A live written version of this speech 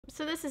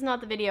So this is not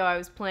the video I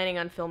was planning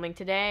on filming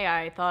today.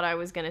 I thought I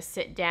was gonna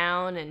sit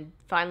down and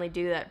finally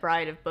do that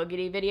Bride of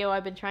Boogedy video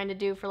I've been trying to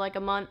do for like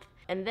a month.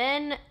 And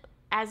then,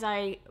 as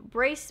I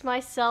braced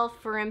myself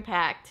for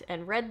impact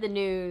and read the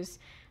news,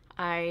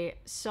 I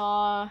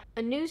saw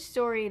a news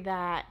story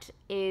that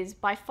is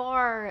by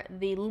far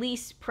the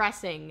least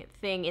pressing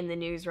thing in the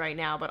news right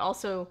now, but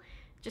also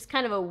just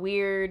kind of a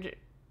weird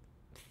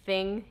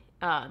thing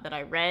that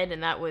I read,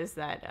 and that was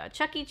that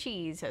Chuck E.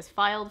 Cheese has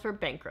filed for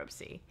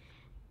bankruptcy.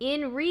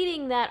 In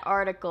reading that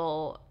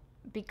article,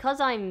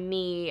 because I'm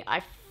me,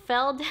 I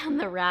fell down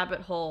the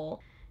rabbit hole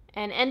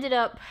and ended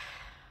up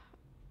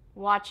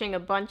watching a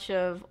bunch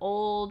of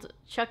old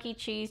Chuck E.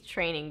 Cheese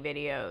training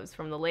videos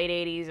from the late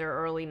 80s or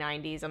early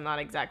 90s, I'm not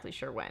exactly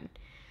sure when.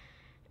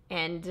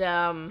 And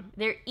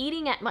they're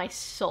eating at my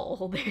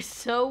soul. They're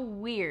so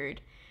weird.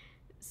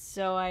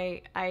 So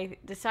I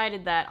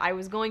decided that I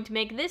was going to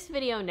make this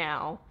video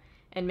now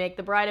and make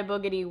the Bride of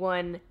Boogedy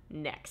one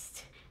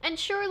next. And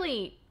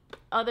surely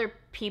other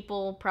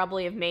people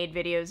probably have made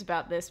videos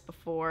about this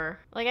before.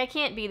 Like, I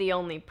can't be the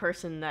only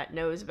person that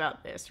knows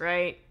about this,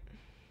 right?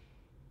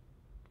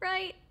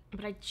 Right?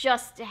 But I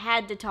just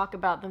had to talk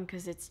about them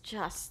because it's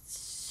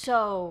just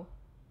so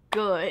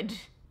good.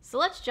 So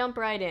let's jump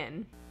right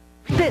in.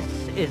 This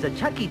is a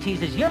Chuck E.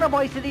 Cheese's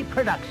University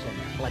production.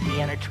 Let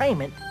the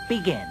entertainment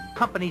begin.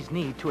 Companies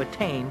need to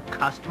attain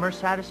customer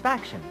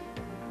satisfaction.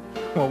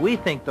 Well, we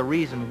think the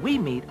reason we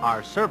meet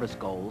our service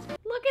goals...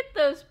 Look at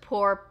those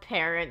poor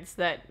parents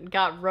that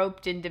got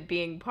roped into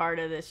being part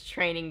of this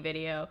training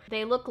video.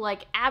 They look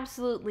like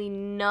absolutely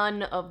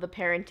none of the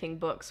parenting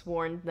books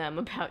warned them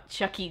about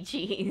Chuck E.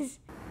 Cheese.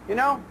 You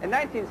know, in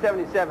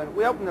 1977,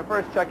 we opened the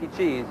first Chuck E.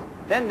 Cheese,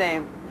 then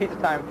named Pizza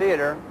Time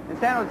Theater, in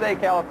San Jose,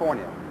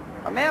 California.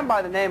 A man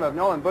by the name of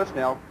Nolan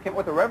Bushnell came up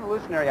with a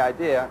revolutionary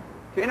idea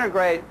to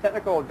integrate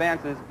technical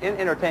advances in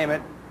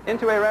entertainment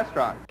into a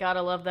restaurant.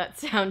 Gotta love that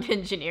sound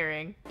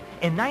engineering.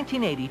 In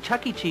 1980,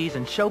 Chuck E. Cheese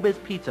and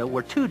Showbiz Pizza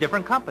were two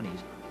different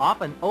companies,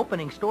 often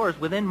opening stores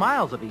within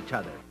miles of each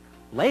other.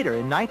 Later,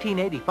 in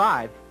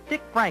 1985,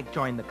 Dick Frank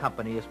joined the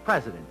company as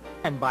president,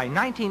 and by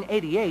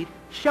 1988,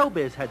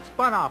 Showbiz had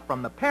spun off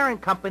from the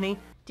parent company.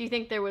 Do you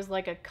think there was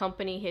like a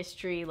company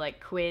history like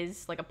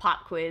quiz, like a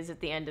pop quiz at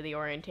the end of the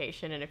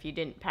orientation, and if you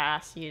didn't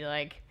pass, you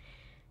like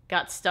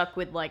got stuck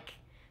with like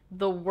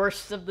the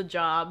worst of the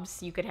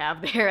jobs you could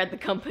have there at the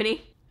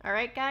company?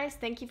 Alright guys,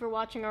 thank you for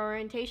watching our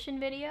orientation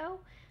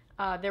video.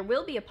 There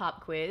will be a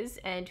pop quiz,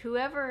 and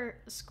whoever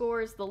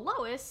scores the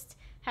lowest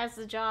has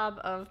the job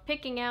of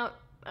picking out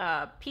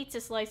pizza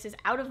slices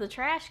out of the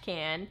trash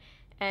can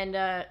and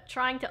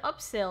trying to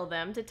upsell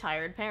them to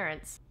tired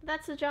parents.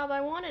 That's the job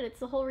I wanted.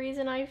 It's the whole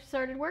reason I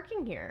started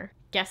working here.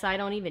 Guess I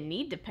don't even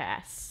need to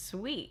pass.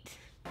 Sweet.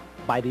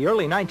 By the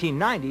early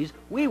 1990s,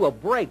 we will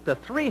break the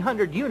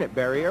 300-unit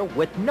barrier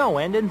with no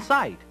end in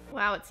sight.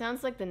 Wow, it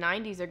sounds like the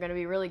 90s are going to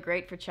be really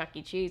great for Chuck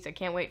E. Cheese. I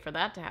can't wait for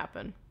that to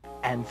happen.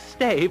 And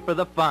stay for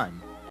the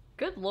fun.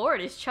 Good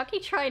lord, is Chucky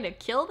trying to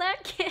kill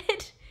that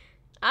kid?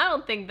 I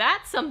don't think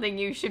that's something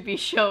you should be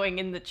showing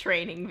in the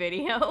training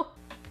video.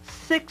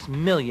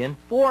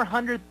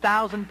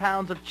 6,400,000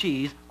 pounds of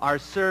cheese are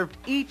served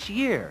each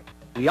year.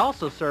 We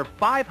also serve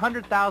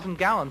 500,000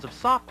 gallons of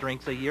soft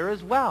drinks a year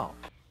as well.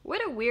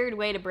 What a weird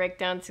way to break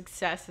down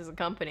success as a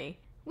company.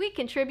 We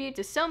contribute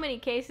to so many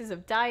cases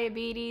of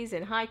diabetes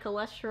and high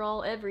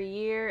cholesterol every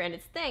year, and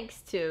it's thanks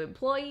to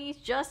employees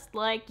just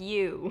like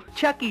you.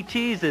 Chuck E.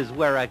 Cheese is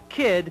where a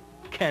kid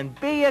can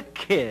be a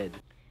kid.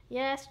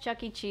 Yes,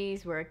 Chuck E.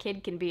 Cheese, where a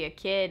kid can be a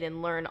kid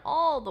and learn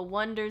all the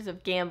wonders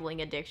of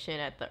gambling addiction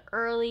at the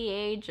early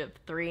age of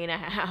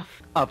 3.5.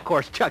 Of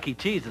course, Chuck E.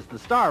 Cheese is the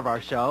star of our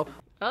show.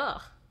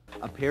 Ugh.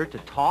 Appear to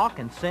talk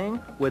and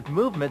sing with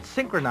movements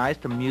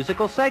synchronized to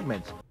musical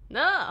segments.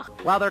 Ugh.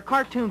 While their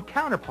cartoon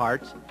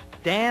counterparts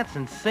dance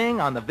and sing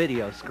on the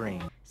video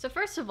screen. So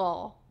first of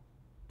all,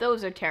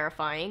 those are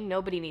terrifying.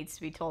 Nobody needs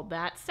to be told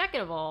that. Second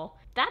of all,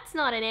 that's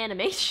not an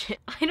animation.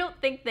 I don't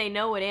think they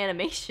know what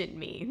animation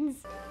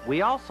means.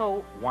 We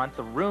also want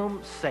the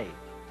room safe.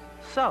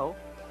 So,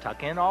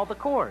 tuck in all the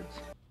cords.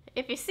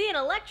 If you see an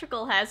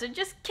electrical hazard,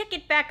 just kick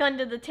it back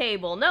under the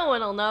table. No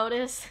one will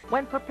notice.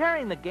 When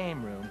preparing the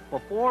game room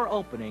before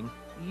opening,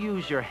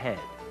 use your head.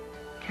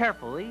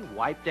 Carefully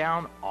wipe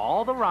down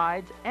all the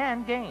rides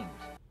and games.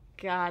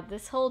 God,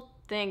 this whole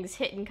thing's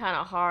hitting kind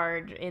of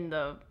hard in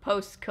the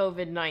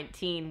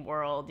post-COVID-19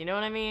 world, you know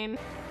what I mean?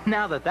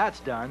 Now that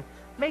that's done,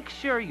 make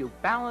sure you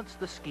balance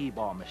the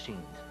skee-ball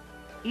machines.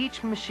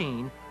 Each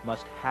machine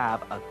must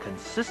have a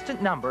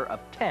consistent number of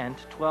 10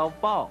 to 12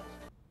 balls.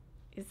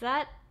 Is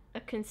that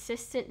a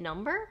consistent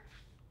number?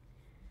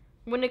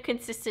 Wouldn't a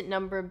consistent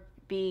number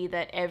be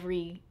that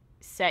every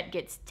set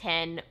gets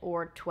 10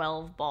 or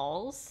 12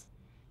 balls?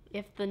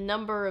 If the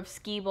number of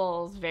skee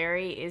balls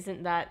vary,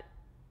 isn't that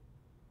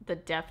the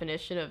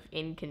definition of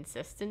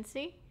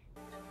inconsistency?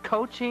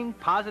 Coaching,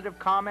 positive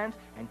comments,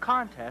 and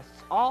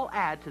contests all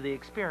add to the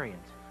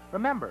experience.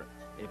 Remember,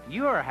 if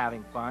you are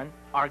having fun,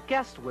 our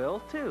guests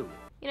will too.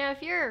 You know,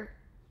 if you're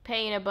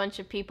paying a bunch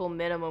of people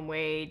minimum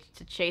wage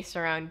to chase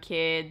around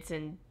kids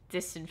and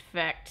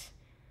disinfect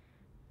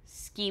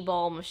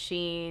skee-ball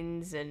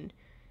machines and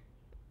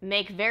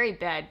make very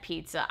bad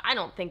pizza, I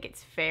don't think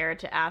it's fair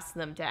to ask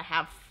them to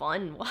have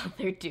fun while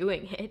they're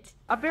doing it.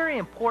 A very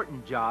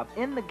important job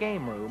in the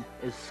game room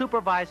is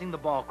supervising the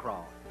ball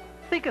crawl.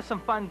 Think of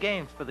some fun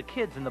games for the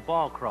kids in the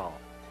ball crawl.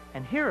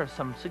 And here are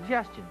some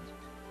suggestions.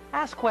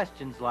 Ask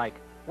questions like,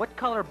 what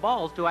color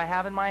balls do I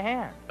have in my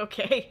hand?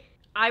 Okay,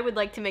 I would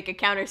like to make a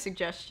counter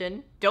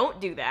suggestion. Don't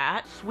do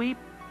that. Sweep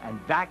and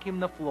vacuum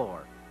the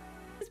floor.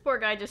 This poor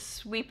guy just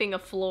sweeping a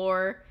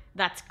floor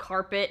that's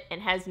carpet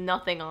and has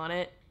nothing on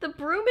it. The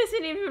broom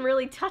isn't even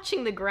really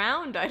touching the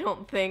ground, I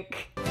don't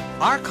think.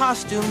 Our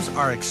costumes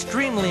are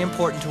extremely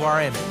important to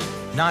our image,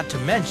 not to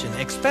mention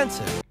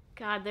expensive.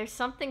 God, there's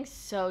something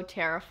so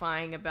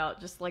terrifying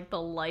about just like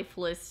the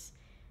lifeless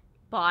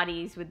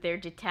bodies with their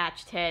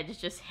detached heads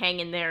just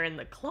hanging there in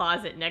the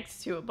closet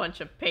next to a bunch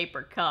of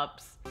paper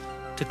cups.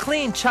 To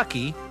clean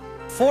Chucky,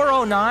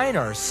 409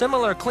 or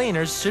similar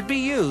cleaners should be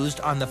used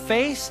on the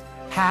face,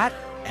 hat,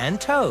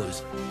 and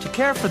toes. To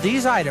care for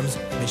these items,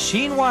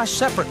 machine wash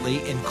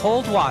separately in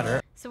cold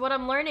water. So what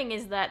I'm learning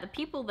is that the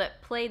people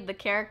that played the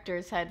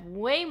characters had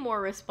way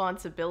more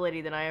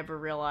responsibility than I ever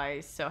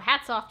realized. So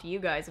hats off to you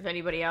guys if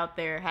anybody out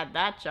there had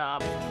that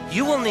job.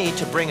 You will need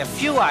to bring a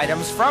few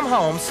items from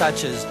home,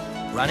 such as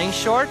running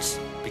shorts,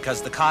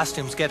 because the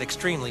costumes get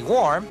extremely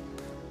warm,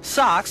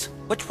 socks,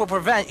 which will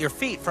prevent your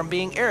feet from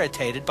being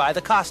irritated by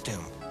the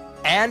costume,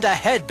 and a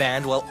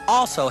headband will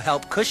also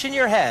help cushion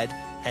your head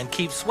and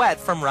keep sweat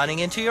from running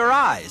into your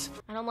eyes.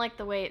 I don't like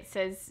the way it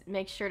says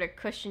make sure to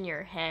cushion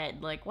your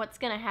head. Like, what's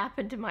gonna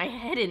happen to my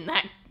head in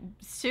that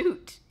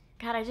suit?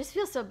 God, I just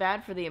feel so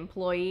bad for the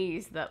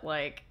employees that,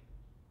 like,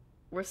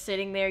 were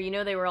sitting there. You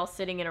know, they were all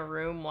sitting in a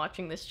room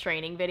watching this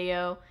training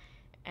video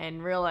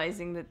and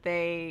realizing that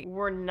they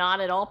were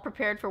not at all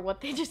prepared for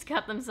what they just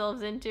got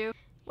themselves into.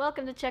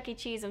 Welcome to Chuck E.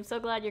 Cheese. I'm so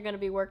glad you're gonna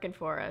be working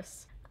for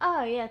us.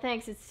 Oh, yeah,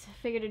 thanks.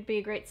 Figured it'd be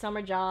a great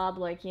summer job.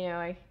 Like, you know,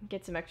 I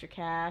get some extra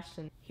cash,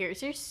 and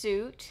here's your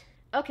suit.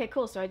 Okay,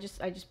 cool. So I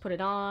just put it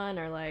on,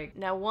 or like,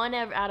 now one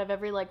out of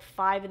every like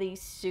 5 of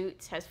these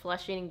suits has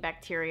flesh-eating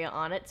bacteria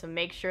on it, so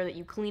make sure that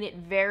you clean it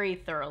very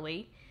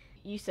thoroughly.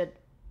 You said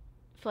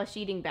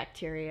flesh-eating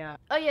bacteria.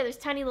 Oh yeah, there's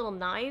tiny little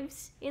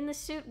knives in the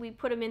suit. We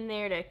put them in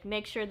there to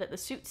make sure that the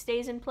suit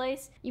stays in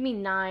place. You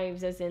mean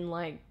knives as in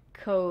like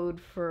code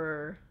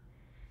for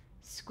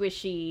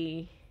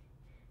squishy,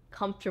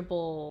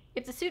 comfortable.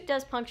 If the suit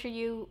does puncture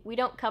you, we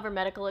don't cover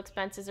medical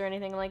expenses or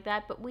anything like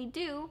that, but we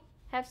do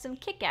have some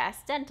kick-ass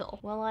dental.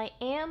 Well, I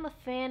am a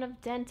fan of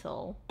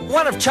dental.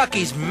 One of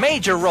Chucky's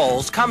major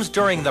roles comes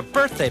during the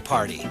birthday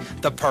party,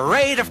 the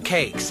parade of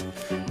cakes.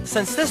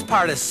 Since this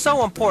part is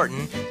so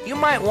important, you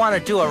might want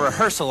to do a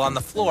rehearsal on the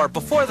floor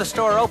before the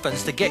store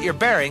opens to get your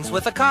bearings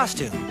with the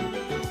costume.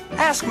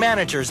 Ask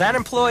managers and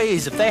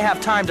employees if they have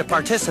time to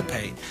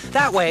participate.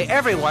 That way,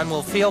 everyone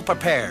will feel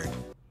prepared.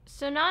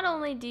 So not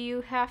only do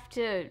you have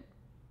to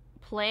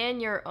plan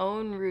your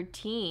own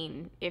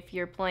routine if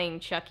you're playing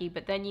Chucky,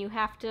 but then you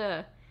have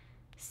to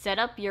set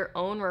up your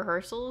own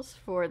rehearsals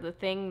for the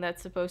thing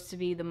that's supposed to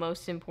be the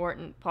most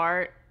important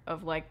part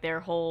of like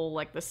their whole,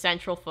 like the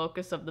central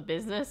focus of the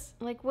business.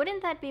 Like,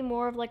 wouldn't that be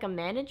more of like a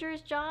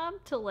manager's job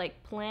to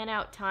like plan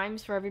out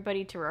times for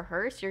everybody to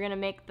rehearse? You're gonna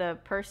make the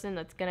person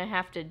that's gonna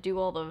have to do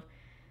all the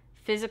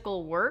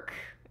physical work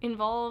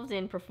involved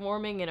in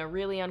performing in a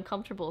really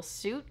uncomfortable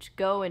suit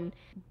go and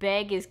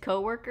beg his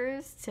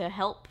coworkers to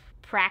help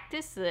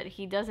practice so that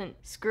he doesn't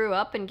screw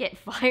up and get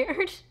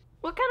fired?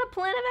 What kind of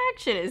plan of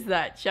action is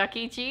that, Chuck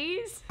E.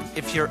 Cheese?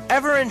 If you're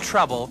ever in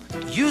trouble,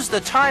 use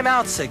the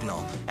timeout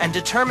signal and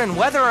determine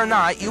whether or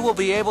not you will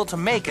be able to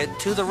make it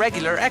to the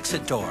regular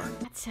exit door.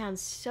 That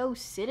sounds so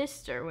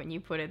sinister when you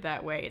put it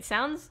that way. It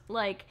sounds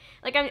like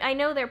I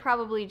know they're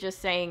probably just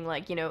saying,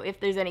 like, you know, if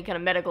there's any kind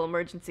of medical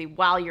emergency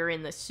while you're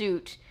in the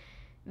suit,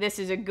 this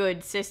is a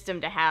good system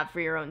to have for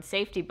your own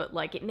safety, but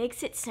like it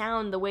makes it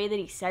sound, the way that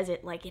he says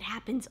it, like it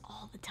happens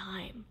all the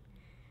time.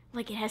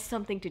 Like it has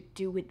something to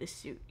do with the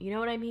suit. You know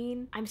what I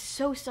mean? I'm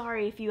so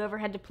sorry if you ever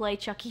had to play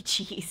Chuck E.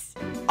 Cheese.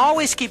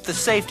 Always keep the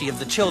safety of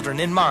the children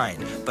in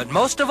mind, but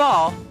most of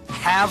all,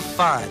 have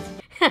fun.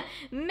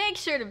 Make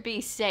sure to be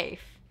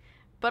safe.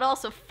 But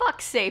also,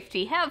 fuck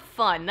safety, have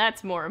fun,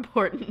 that's more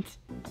important.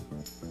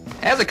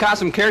 As a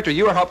costume character,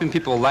 you are helping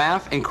people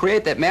laugh and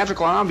create that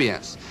magical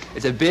ambience.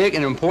 It's a big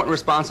and important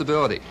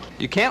responsibility.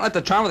 You can't let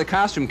the charm of the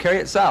costume carry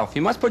itself.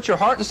 You must put your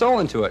heart and soul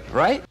into it,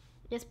 right?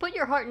 Yes, put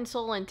your heart and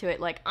soul into it,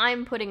 like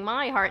I'm putting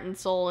my heart and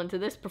soul into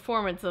this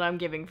performance that I'm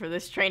giving for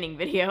this training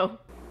video.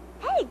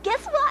 Hey,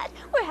 guess what?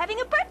 We're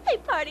having a birthday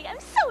party. I'm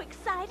so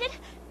excited.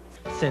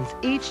 Since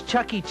each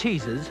Chuck E.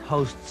 Cheese's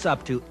hosts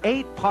up to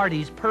 8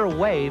 parties per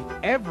wave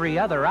every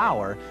other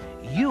hour,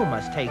 you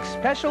must take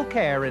special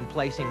care in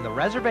placing the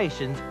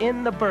reservations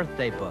in the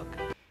birthday book.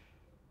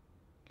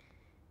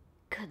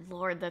 Good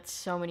Lord, that's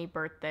so many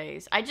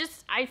birthdays.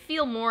 I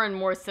feel more and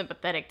more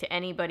sympathetic to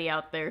anybody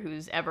out there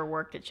who's ever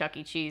worked at Chuck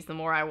E. Cheese the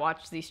more I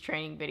watch these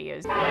training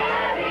videos.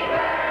 Happy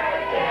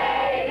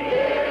birthday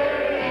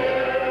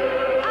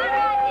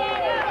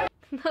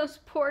to you! Those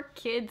poor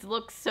kids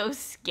look so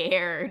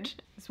scared.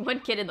 This one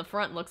kid in the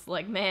front looks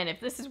like, man, if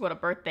this is what a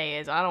birthday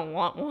is, I don't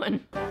want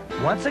one.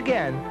 Once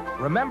again,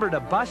 remember to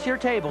bus your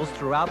tables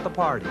throughout the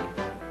party.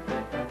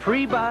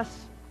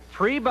 Pre-bus,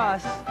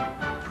 pre-bus,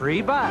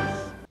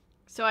 pre-bus.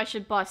 So I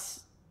should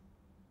bus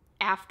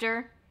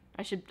after?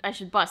 I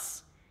should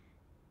bus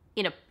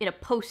in a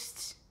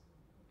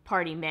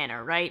post-party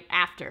manner, right?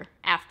 After.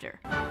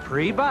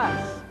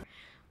 Pre-bus.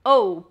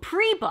 Oh,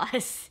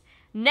 pre-bus.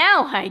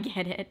 Now I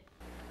get it.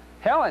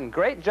 Helen,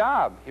 great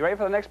job. You ready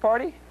for the next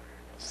party?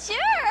 Sure.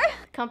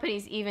 The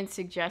company's even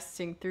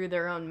suggesting through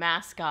their own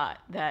mascot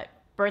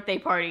that birthday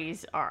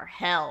parties are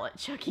hell at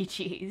Chuck E.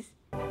 Cheese.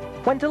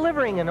 When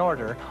delivering an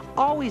order,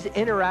 always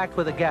interact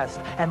with a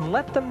guest and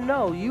let them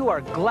know you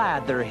are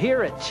glad they're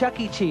here at Chuck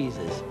E.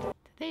 Cheese's.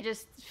 They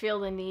just feel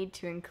the need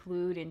to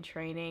include in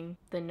training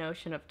the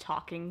notion of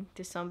talking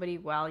to somebody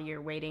while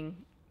you're waiting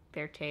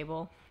their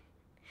table.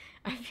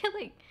 I feel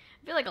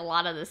like a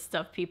lot of this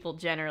stuff people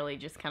generally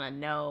just kind of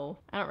know.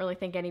 I don't really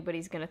think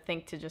anybody's gonna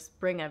think to just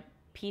bring a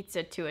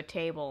pizza to a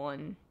table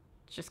and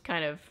just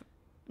kind of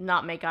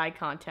not make eye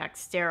contact,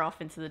 stare off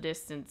into the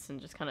distance,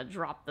 and just kind of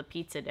drop the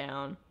pizza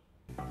down.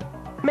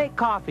 Make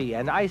coffee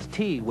and iced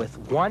tea with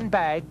 1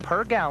 bag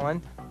per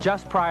gallon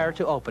just prior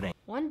to opening.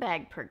 1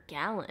 bag per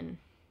gallon?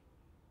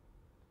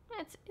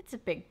 It's a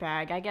big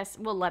bag. I guess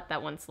we'll let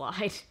that one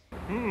slide.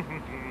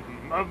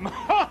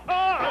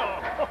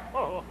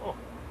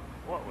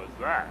 What was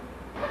that?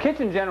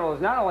 Kitchen General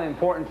is not only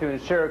important to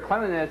ensure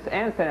cleanliness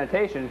and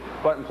sanitation,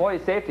 but employee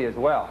safety as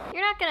well.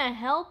 You're not gonna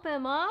help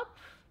him up?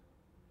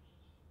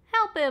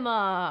 Help him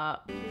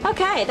up!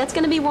 Okay, that's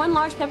gonna be 1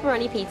 large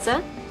pepperoni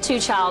pizza, 2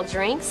 child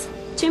drinks,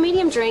 2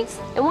 medium drinks,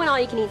 and 1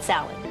 all-you-can-eat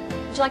salad.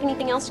 Would you like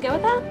anything else to go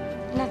with that?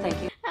 No,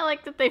 thank you. I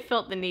like that they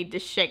felt the need to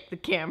shake the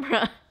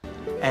camera.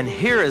 And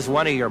here is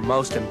one of your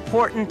most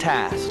important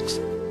tasks.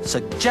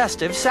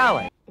 Suggestive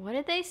salad. What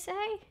did they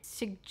say?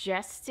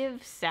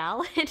 Suggestive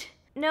salad?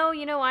 No,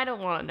 I don't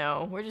want to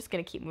know. We're just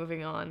gonna keep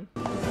moving on.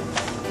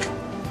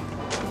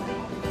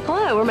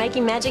 Hello, we're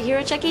making magic here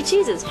at Chuck E.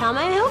 Cheese's. How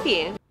may I help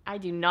you? I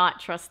do not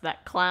trust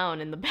that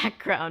clown in the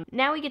background.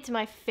 Now we get to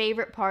my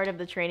favorite part of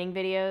the training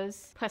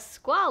videos.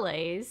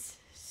 Pasquale's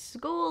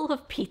School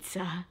of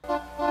Pizza.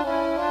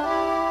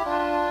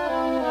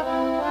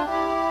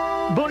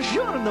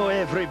 Buongiorno,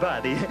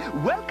 everybody.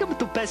 Welcome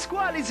to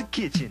Pasquale's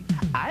Kitchen.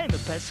 I'm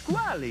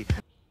Pasquale.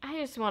 I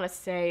just want to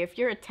say, if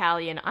you're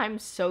Italian, I'm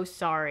so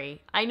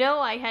sorry. I know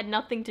I had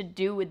nothing to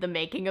do with the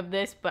making of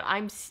this, but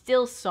I'm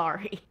still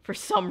sorry for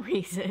some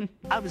reason.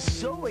 I'm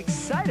so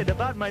excited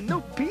about my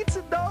new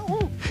pizza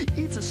dough.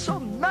 It's so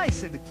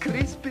nice and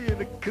crispy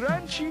and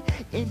crunchy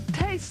and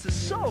tastes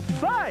so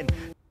fine.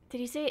 Did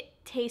he say it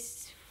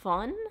tastes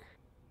fun?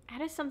 How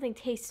does something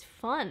taste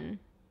fun?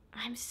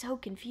 I'm so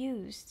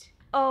confused.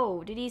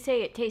 Oh, did he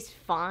say it tastes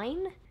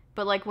fine?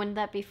 But like, wouldn't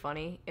that be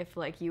funny if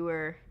like you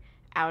were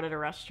out at a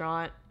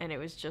restaurant and it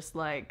was just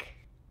like,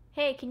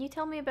 hey, can you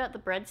tell me about the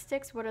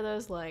breadsticks? What are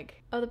those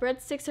like? Oh, the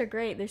breadsticks are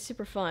great. They're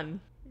super fun.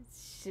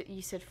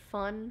 You said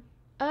fun?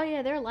 Oh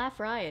yeah, they're a laugh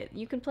riot.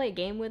 You can play a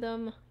game with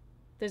them.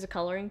 There's a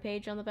coloring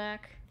page on the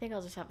back. I think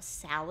I'll just have a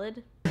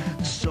salad.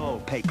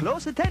 So pay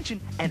close attention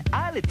and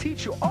I'll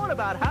teach you all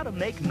about how to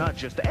make not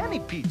just any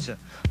pizza,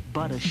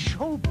 but a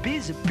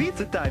showbiz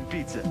pizza time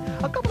pizza.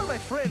 A couple of my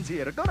friends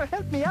here are gonna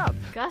help me out.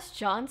 Gus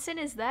Johnson,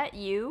 is that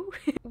you?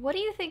 What do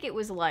you think it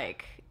was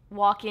like?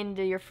 Walk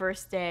into your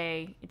first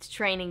day, it's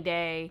training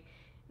day.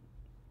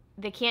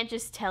 They can't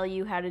just tell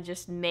you how to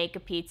just make a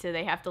pizza.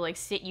 They have to like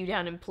sit you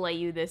down and play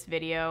you this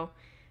video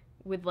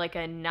with like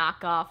a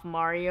knockoff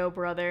Mario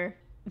brother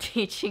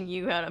teaching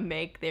you how to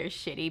make their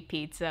shitty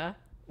pizza.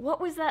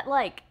 What was that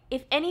like?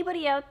 If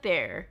anybody out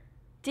there,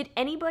 does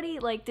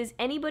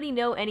anybody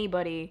know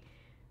anybody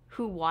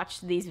who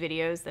watched these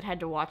videos that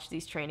had to watch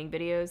these training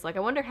videos? Like,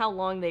 I wonder how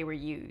long they were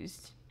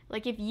used.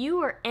 Like, if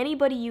you or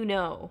anybody you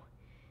know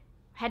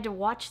had to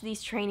watch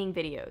these training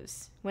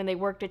videos when they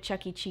worked at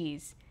Chuck E.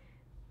 Cheese,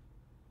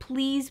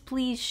 please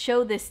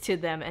show this to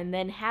them and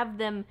then have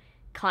them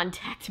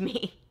contact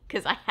me,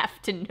 because I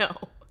have to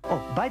know.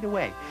 Oh, by the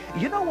way,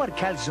 you know what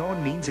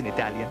calzone means in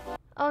Italian?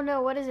 Oh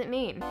no, what does it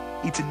mean?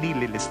 It's a neat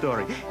little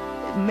story.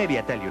 Maybe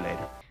I'll tell you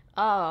later.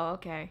 Oh,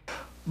 okay.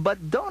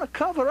 But don't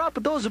cover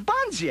up those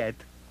buns yet.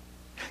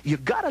 You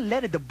gotta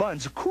let the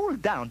buns cool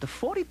down to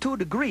 42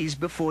 degrees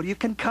before you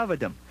can cover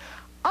them.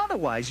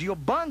 Otherwise, your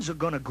buns are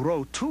gonna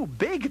grow too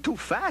big too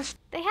fast.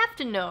 They have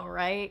to know,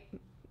 right?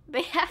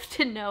 They have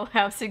to know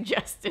how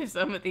suggestive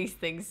some of these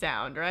things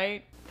sound,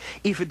 right?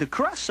 If the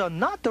crusts are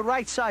not the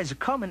right size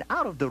coming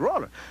out of the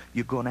roller,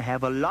 you're gonna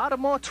have a lot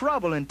more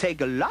trouble and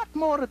take a lot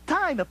more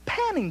time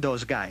panning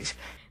those guys.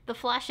 The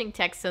flashing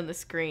text on the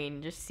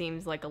screen just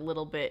seems like a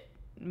little bit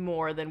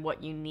more than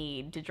what you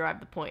need to drive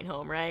the point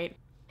home, right?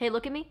 Hey,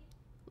 look at me.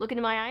 Look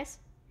into my eyes.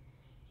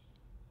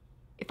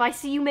 If I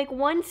see you make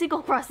one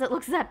single crust that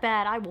looks that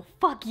bad, I will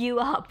fuck you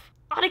up.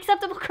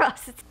 Unacceptable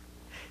crusts.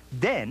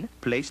 Then,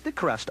 place the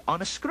crust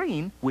on a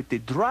screen with the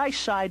dry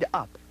side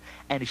up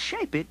and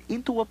shape it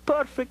into a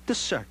perfect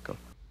circle.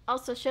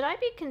 Also, should I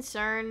be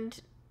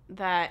concerned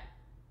that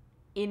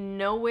In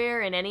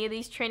nowhere in any of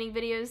these training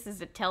videos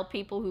does it tell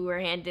people who are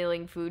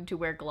handling food to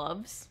wear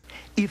gloves.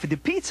 If the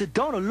pizza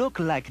don't look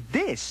like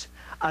this,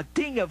 a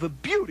thing of a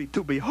beauty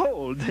to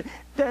behold,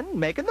 then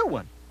make a new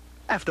one.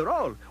 After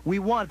all, we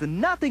want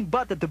nothing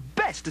but the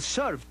best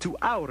served to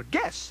our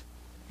guests.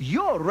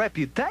 Your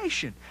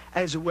reputation,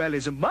 as well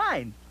as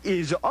mine,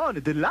 is on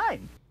the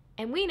line.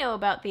 And we know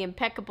about the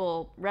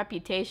impeccable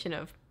reputation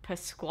of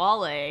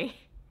Pasquale,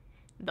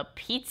 the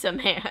pizza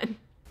man.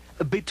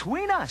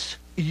 Between us,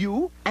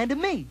 you and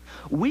me,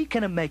 we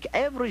can make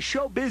every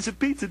Showbiz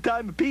Pizza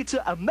Time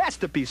pizza a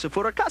masterpiece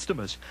for our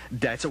customers.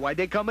 That's why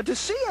they come to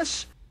see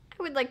us.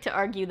 I would like to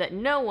argue that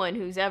no one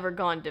who's ever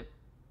gone to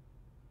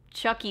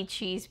Chuck E.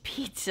 Cheese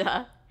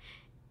Pizza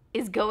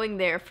is going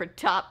there for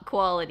top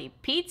quality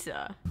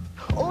pizza.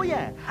 Oh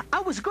yeah,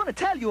 I was gonna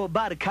tell you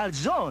about a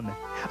calzone.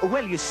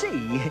 Well, you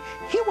see,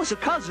 he was a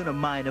cousin of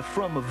mine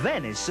from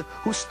Venice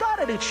who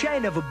started a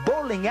chain of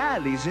bowling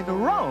alleys in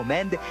Rome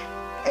and...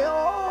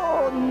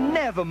 Oh,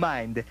 never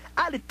mind.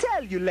 I'll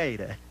tell you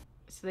later.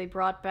 So they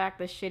brought back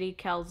the shitty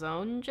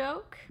calzone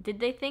joke? Did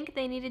they think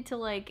they needed to,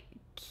 like,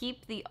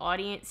 keep the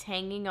audience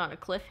hanging on a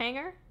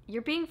cliffhanger?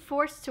 You're being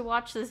forced to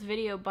watch this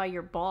video by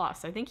your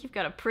boss. I think you've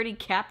got a pretty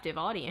captive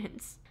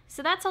audience.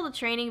 So that's all the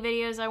training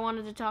videos I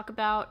wanted to talk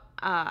about.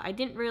 I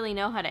didn't really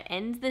know how to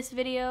end this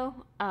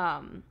video,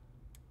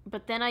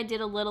 but then I did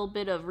a little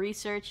bit of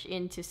research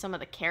into some of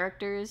the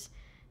characters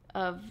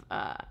of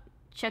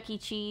Chuck E.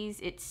 Cheese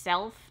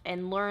itself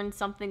and learned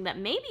something that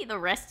maybe the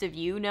rest of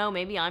you know.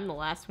 Maybe I'm the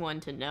last one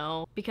to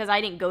know, because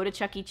I didn't go to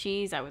Chuck E.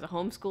 Cheese. I was a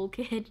homeschool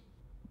kid.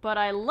 But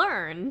I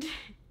learned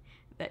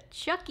that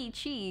Chuck E.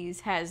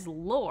 Cheese has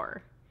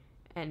lore,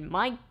 and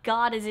my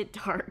god is it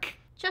dark.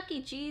 Chuck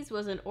E. Cheese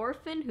was an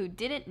orphan who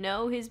didn't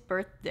know his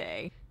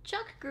birthday.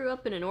 Chuck grew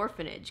up in an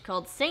orphanage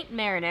called St.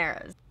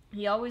 Marinera's.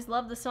 He always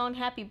loved the song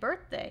Happy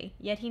Birthday,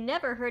 yet he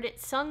never heard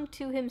it sung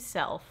to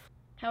himself.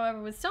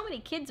 However, with so many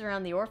kids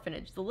around the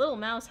orphanage, the little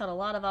mouse had a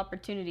lot of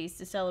opportunities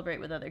to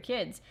celebrate with other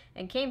kids,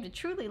 and came to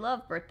truly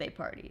love birthday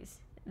parties.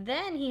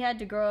 Then he had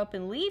to grow up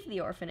and leave the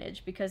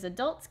orphanage because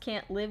adults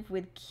can't live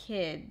with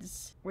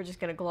kids. We're just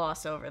gonna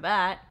gloss over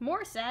that.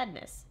 More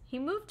sadness. He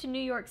moved to New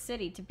York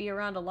City to be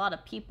around a lot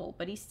of people,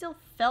 but he still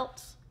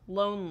felt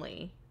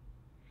lonely.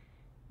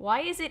 Why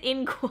is it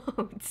in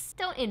quotes?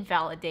 Don't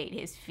invalidate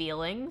his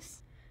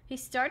feelings. He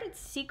started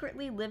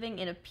secretly living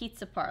in a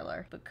pizza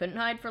parlor, but couldn't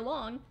hide for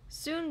long.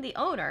 Soon the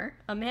owner,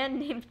 a man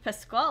named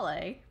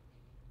Pasquale,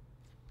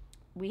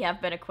 we have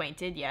been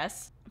acquainted,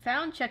 yes,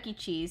 found Chuck E.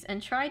 Cheese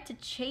and tried to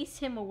chase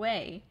him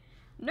away.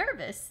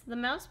 Nervous, the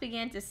mouse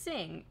began to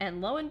sing,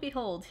 and lo and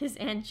behold, his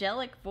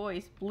angelic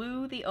voice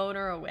blew the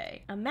owner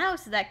away. A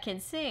mouse that can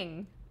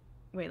sing.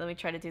 Wait, let me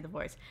try to do the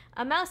voice.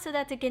 A mouse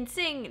that can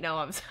sing. No,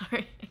 I'm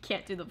sorry. I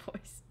can't do the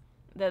voice.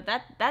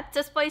 That's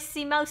a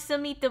spicy mouse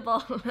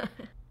meatball.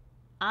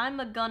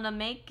 I'm gonna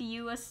make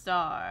you a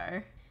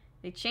star.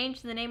 They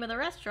changed the name of the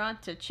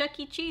restaurant to Chuck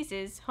E.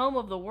 Cheese's, home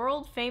of the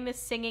world-famous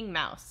singing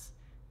mouse.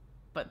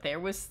 But there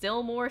was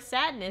still more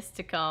sadness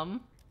to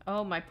come.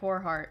 Oh, my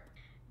poor heart.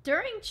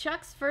 During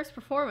Chuck's first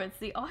performance,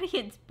 the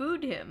audience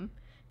booed him.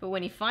 But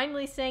when he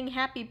finally sang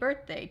Happy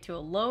Birthday to a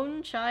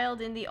lone child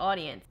in the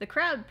audience, the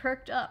crowd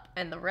perked up,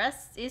 and the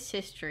rest is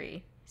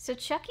history. So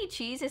Chuck E.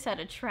 Cheese has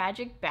had a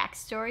tragic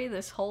backstory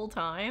this whole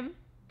time?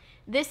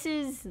 This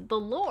is the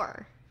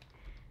lore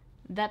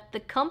that the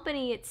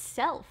company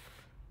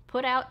itself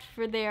put out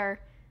for their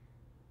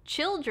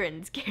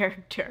children's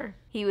character.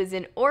 He was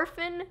an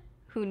orphan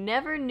who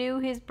never knew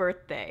his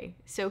birthday,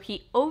 so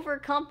he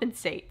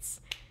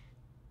overcompensates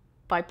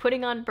by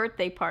putting on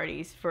birthday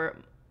parties for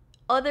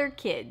other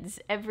kids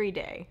every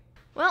day.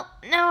 Well,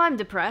 now I'm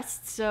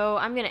depressed, so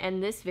I'm gonna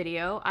end this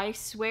video. I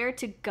swear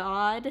to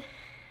God,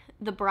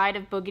 the Bride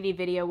of Boogity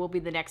video will be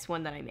the next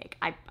one that I make.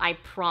 I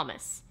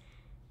promise.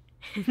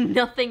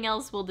 Nothing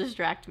else will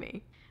distract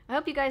me. I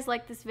hope you guys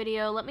liked this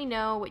video. Let me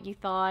know what you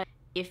thought.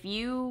 If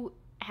you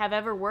have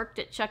ever worked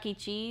at Chuck E.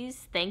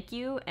 Cheese, thank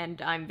you, and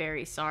I'm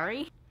very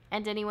sorry.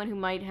 And anyone who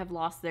might have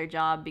lost their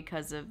job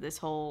because of this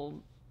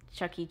whole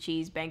Chuck E.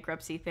 Cheese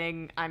bankruptcy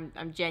thing, I'm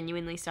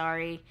genuinely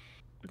sorry.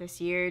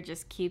 This year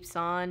just keeps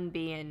on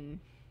being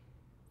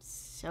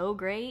so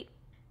great.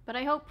 But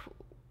I hope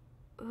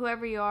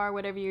whoever you are,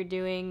 whatever you're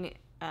doing,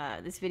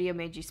 this video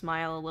made you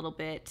smile a little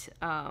bit.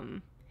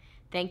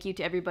 Thank you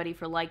to everybody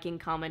for liking,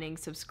 commenting,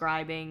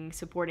 subscribing,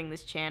 supporting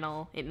this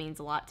channel. It means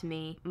a lot to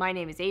me. My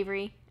name is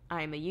Avery.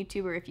 I'm a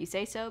YouTuber if you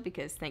say so,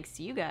 because thanks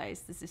to you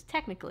guys, this is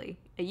technically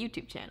a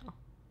YouTube channel.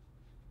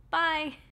 Bye!